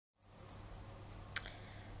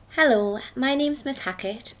Hello, my name's Miss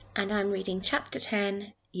Hackett and I'm reading Chapter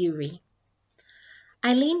 10, Yuri.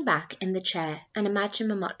 I lean back in the chair and imagine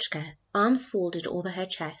Mamochka, arms folded over her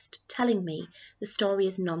chest, telling me the story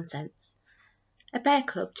is nonsense. A bear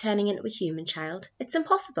cub turning into a human child, it's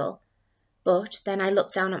impossible. But then I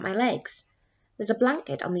look down at my legs. There's a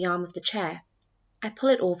blanket on the arm of the chair. I pull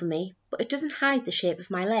it over me, but it doesn't hide the shape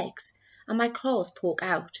of my legs, and my claws poke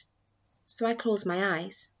out. So I close my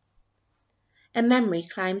eyes. A memory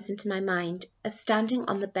climbs into my mind of standing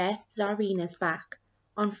on the bear Tsarina's back,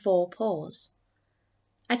 on 4 paws.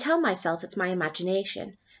 I tell myself it's my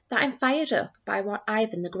imagination, that I'm fired up by what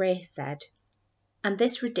Ivan the Grey has said, and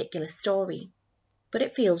this ridiculous story, but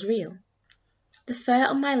it feels real. The fur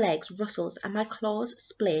on my legs rustles and my claws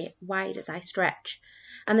splay wide as I stretch,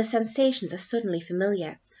 and the sensations are suddenly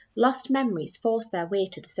familiar. Lost memories force their way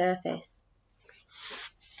to the surface.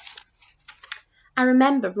 I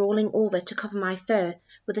remember rolling over to cover my fur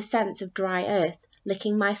with a sense of dry earth,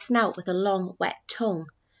 licking my snout with a long, wet tongue,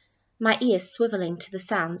 my ears swivelling to the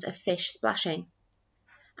sounds of fish splashing.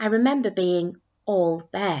 I remember being all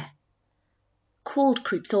bare. Cold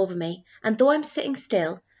creeps over me, and though I'm sitting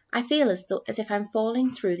still, I feel as if I'm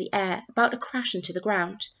falling through the air, about to crash into the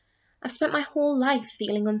ground. I've spent my whole life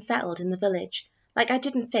feeling unsettled in the village, like I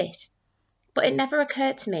didn't fit, but it never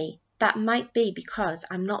occurred to me that might be because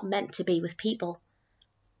I'm not meant to be with people,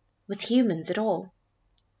 with humans at all.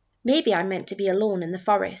 Maybe I'm meant to be alone in the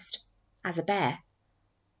forest, as a bear.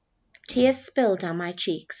 Tears spill down my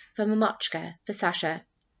cheeks, for Mamochka, for Sasha,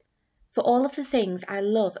 for all of the things I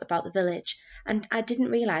love about the village, and I didn't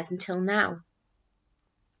realise until now.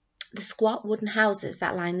 The squat wooden houses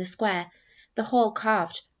that line the square, the hall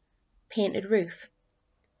carved, painted roof,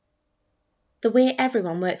 the way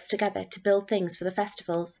everyone works together to build things for the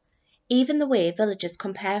festivals, even the way villagers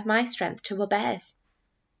compare my strength to a bear's.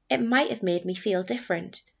 It might have made me feel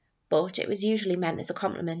different, but it was usually meant as a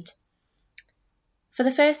compliment. For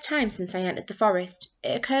the first time since I entered the forest,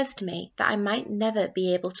 it occurs to me that I might never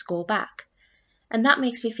be able to go back, and that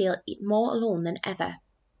makes me feel more alone than ever.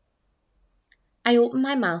 I open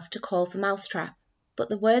my mouth to call for Mousetrap, but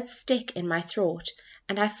the words stick in my throat,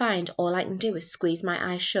 and I find all I can do is squeeze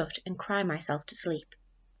my eyes shut and cry myself to sleep.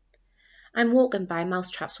 I'm woken by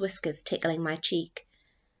Mousetrap's whiskers tickling my cheek.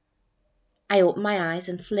 I open my eyes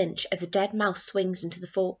and flinch as a dead mouse swings into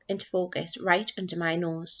focus right under my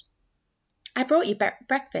nose. I brought you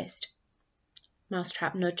breakfast.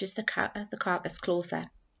 Mousetrap nudges the carcass closer.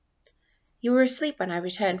 You were asleep when I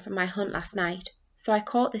returned from my hunt last night, so I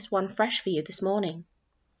caught this one fresh for you this morning.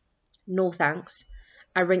 No thanks.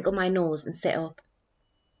 I wrinkle my nose and sit up.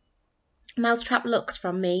 Mousetrap looks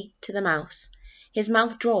from me to the mouse. His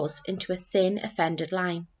mouth draws into a thin, offended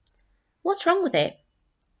line. What's wrong with it?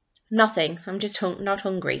 Nothing. I'm just not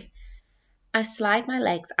hungry. I slide my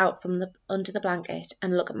legs out from under the blanket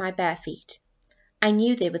and look at my bare feet. I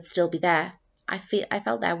knew they would still be there. I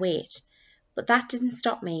felt their weight, but that didn't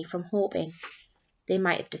stop me from hoping they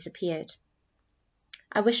might have disappeared.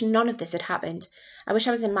 I wish none of this had happened. I wish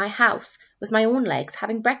I was in my house, with my own legs,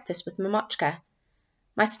 having breakfast with Mamochka.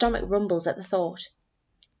 My stomach rumbles at the thought.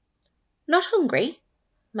 Not hungry?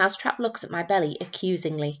 Mousetrap looks at my belly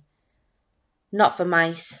accusingly. Not for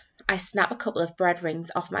mice. I snap a couple of bread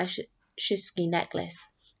rings off my Shusky necklace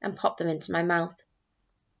and pop them into my mouth.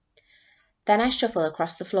 Then I shuffle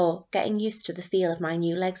across the floor, getting used to the feel of my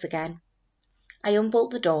new legs again. I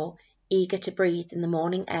unbolt the door, eager to breathe in the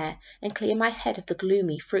morning air and clear my head of the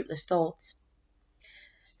gloomy, fruitless thoughts.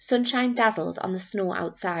 Sunshine dazzles on the snow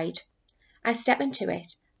outside. I step into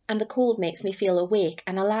it, and the cold makes me feel awake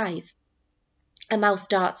and alive. A mouse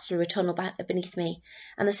darts through a tunnel beneath me,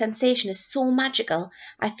 and the sensation is so magical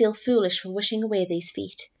I feel foolish for wishing away these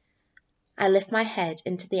feet. I lift my head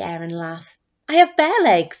into the air and laugh. I have bare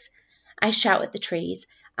legs! I shout at the trees,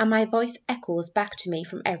 and my voice echoes back to me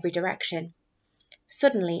from every direction.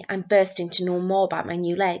 Suddenly, I'm bursting to know more about my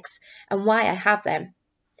new legs and why I have them.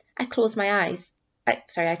 I close my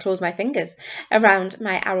fingers around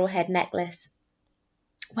my arrowhead necklace.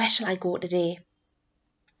 Where shall I go today?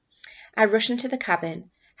 I rush into the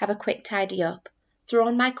cabin, have a quick tidy up, throw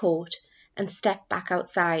on my coat, and step back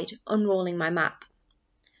outside, unrolling my map.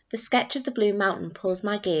 The sketch of the blue mountain pulls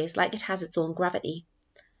my gaze like it has its own gravity.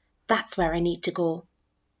 That's where I need to go.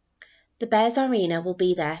 The bear Tsarina will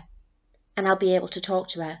be there, and I'll be able to talk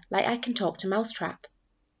to her like I can talk to Mousetrap.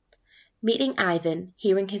 Meeting Ivan,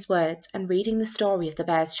 hearing his words, and reading the story of the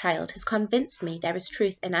bear's child has convinced me there is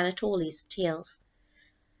truth in Anatoly's tales.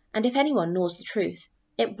 And if anyone knows the truth,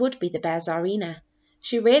 it would be the bear Tsarina.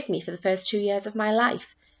 She raised me for the first 2 years of my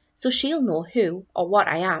life, so she'll know who or what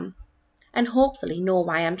I am, and hopefully know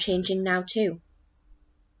why I'm changing now too.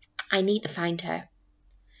 I need to find her.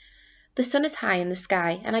 The sun is high in the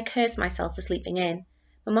sky, and I curse myself for sleeping in.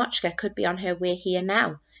 Mamochka could be on her way here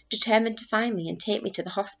now, determined to find me and take me to the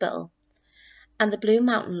hospital. And the blue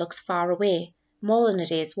mountain looks far away, more than a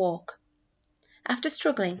day's walk. After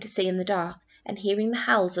struggling to see in the dark and hearing the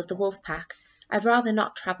howls of the wolf pack, I'd rather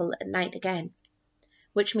not travel at night again,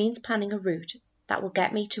 which means planning a route that will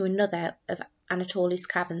get me to another of Anatoly's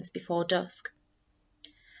cabins before dusk.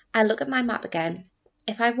 I look at my map again.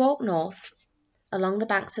 If I walk north, along the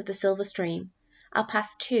banks of the Silver Stream, I'll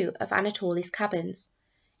pass 2 of Anatoly's cabins.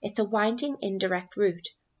 It's a winding, indirect route,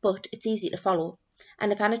 but it's easy to follow,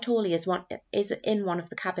 and if Anatoly is in one of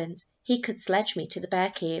the cabins, he could sledge me to the bear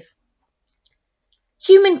cave.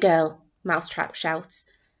 "Human girl!" Mousetrap shouts,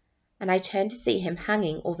 and I turn to see him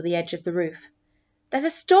hanging over the edge of the roof. "There's a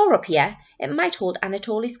store up here. It might hold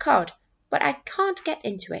Anatoly's cod, but I can't get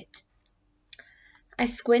into it." I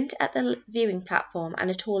squint at the viewing platform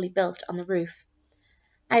Anatoly built on the roof.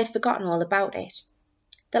 I had forgotten all about it.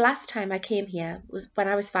 The last time I came here was when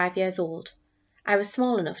I was 5 years old. I was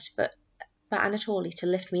small enough for Anatoly to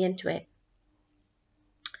lift me into it.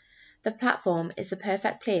 The platform is the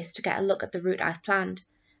perfect place to get a look at the route I've planned,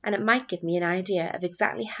 and it might give me an idea of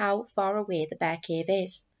exactly how far away the bear cave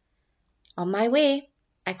is. "On my way,"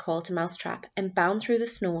 I call to Mousetrap, and bound through the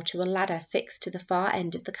snow to a ladder fixed to the far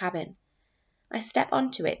end of the cabin. I step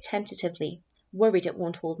onto it tentatively, worried it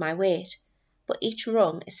won't hold my weight, but each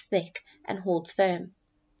rung is thick and holds firm.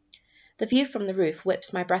 The view from the roof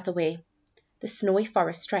whips my breath away. The snowy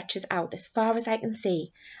forest stretches out as far as I can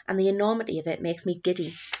see, and the enormity of it makes me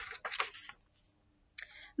giddy.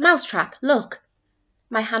 "Mousetrap, look!"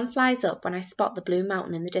 My hand flies up when I spot the blue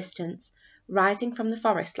mountain in the distance, rising from the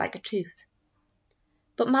forest like a tooth.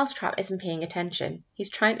 But Mousetrap isn't paying attention. He's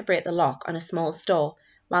trying to break the lock on a small store,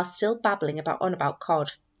 while still babbling on about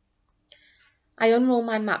cod. I unroll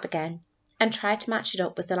my map again, and try to match it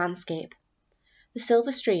up with the landscape. The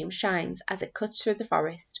Silver Stream shines as it cuts through the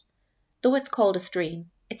forest. Though it's called a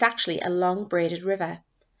stream, it's actually a long braided river,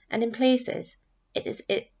 and in places it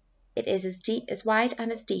is as wide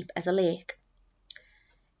and as deep as a lake.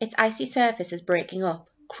 Its icy surface is breaking up,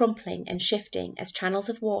 crumpling and shifting as channels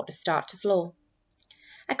of water start to flow.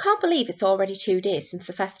 I can't believe it's already 2 days since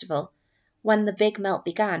the festival, when the big melt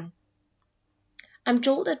began. I'm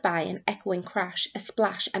jolted by an echoing crash, a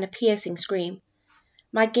splash, and a piercing scream.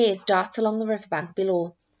 My gaze darts along the riverbank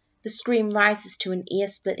below. The scream rises to an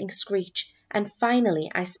ear-splitting screech, and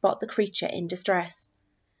finally I spot the creature in distress.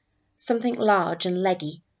 Something large and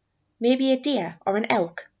leggy, maybe a deer or an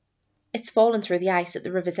elk. It's fallen through the ice at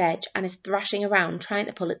the river's edge and is thrashing around trying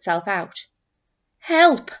to pull itself out.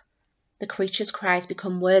 "Help!" The creature's cries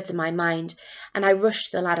become words in my mind, and I rush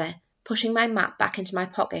to the ladder, pushing my map back into my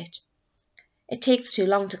pocket. It takes too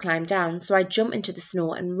long to climb down, so I jump into the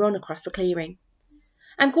snow and run across the clearing.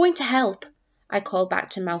 "I'm going to help," I call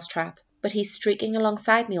back to Mousetrap, but he's streaking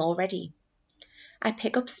alongside me already. I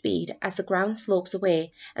pick up speed as the ground slopes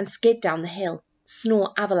away and skid down the hill,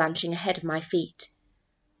 snow avalanching ahead of my feet.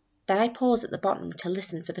 Then I pause at the bottom to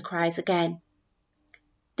listen for the cries again.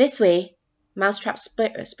 "This way!" Mousetrap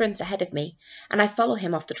sprints ahead of me, and I follow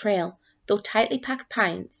him off the trail, through tightly packed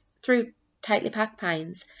pines,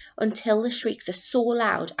 until the shrieks are so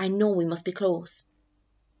loud I know we must be close.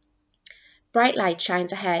 Bright light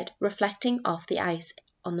shines ahead, reflecting off the ice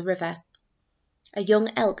on the river. A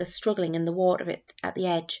young elk is struggling in the water at the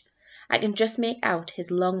edge. I can just make out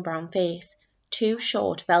his long brown face, 2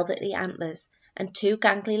 short velvety antlers, and 2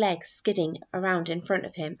 gangly legs skidding around in front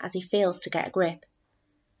of him as he fails to get a grip.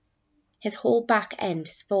 His whole back end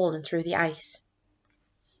has fallen through the ice.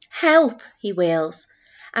 "Help!" he wails,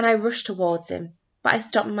 and I rush towards him, but I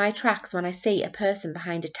stop in my tracks when I see a person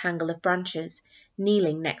behind a tangle of branches,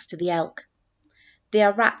 kneeling next to the elk. They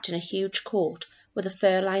are wrapped in a huge coat with a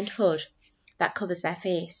fur-lined hood that covers their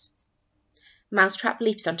face. Mousetrap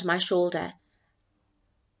leaps onto my shoulder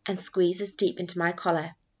and squeezes deep into my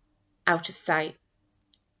collar, out of sight.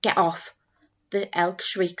 "Get off!" the elk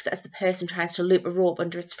shrieks as the person tries to loop a rope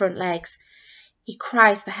under its front legs. He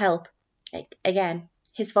cries for help again,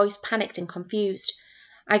 his voice panicked and confused.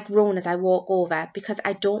 I groan as I walk over because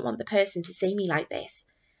I don't want the person to see me like this.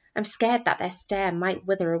 I'm scared that their stare might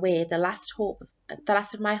wither away the last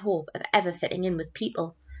of my hope of ever fitting in with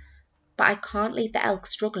people. But I can't leave the elk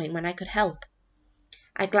struggling when I could help.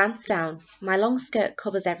 I glance down. My long skirt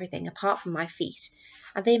covers everything apart from my feet,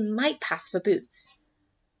 and they might pass for boots.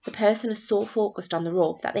 The person is so focused on the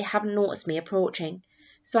rope that they haven't noticed me approaching,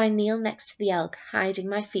 so I kneel next to the elk, hiding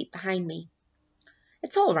my feet behind me.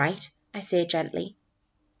 "It's all right," I say gently,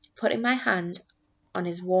 putting my hand on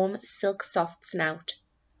his warm, silk-soft snout.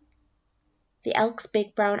 The elk's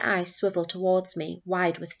big brown eyes swivel towards me,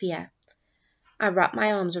 wide with fear. I wrap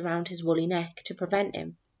my arms around his woolly neck to prevent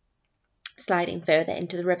him sliding further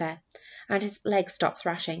into the river, and his legs stop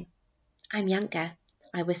thrashing. I'm Yanka,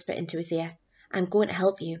 I whisper into his ear. I'm going to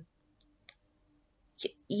help you.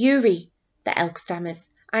 Yuri, the elk stammers.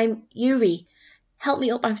 I'm Yuri. Help me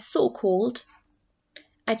up, I'm so cold.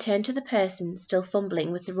 I turn to the person still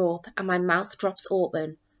fumbling with the rope, and my mouth drops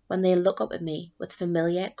open when they look up at me with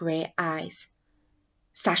familiar grey eyes.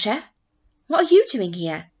 Sasha? What are you doing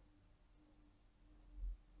here?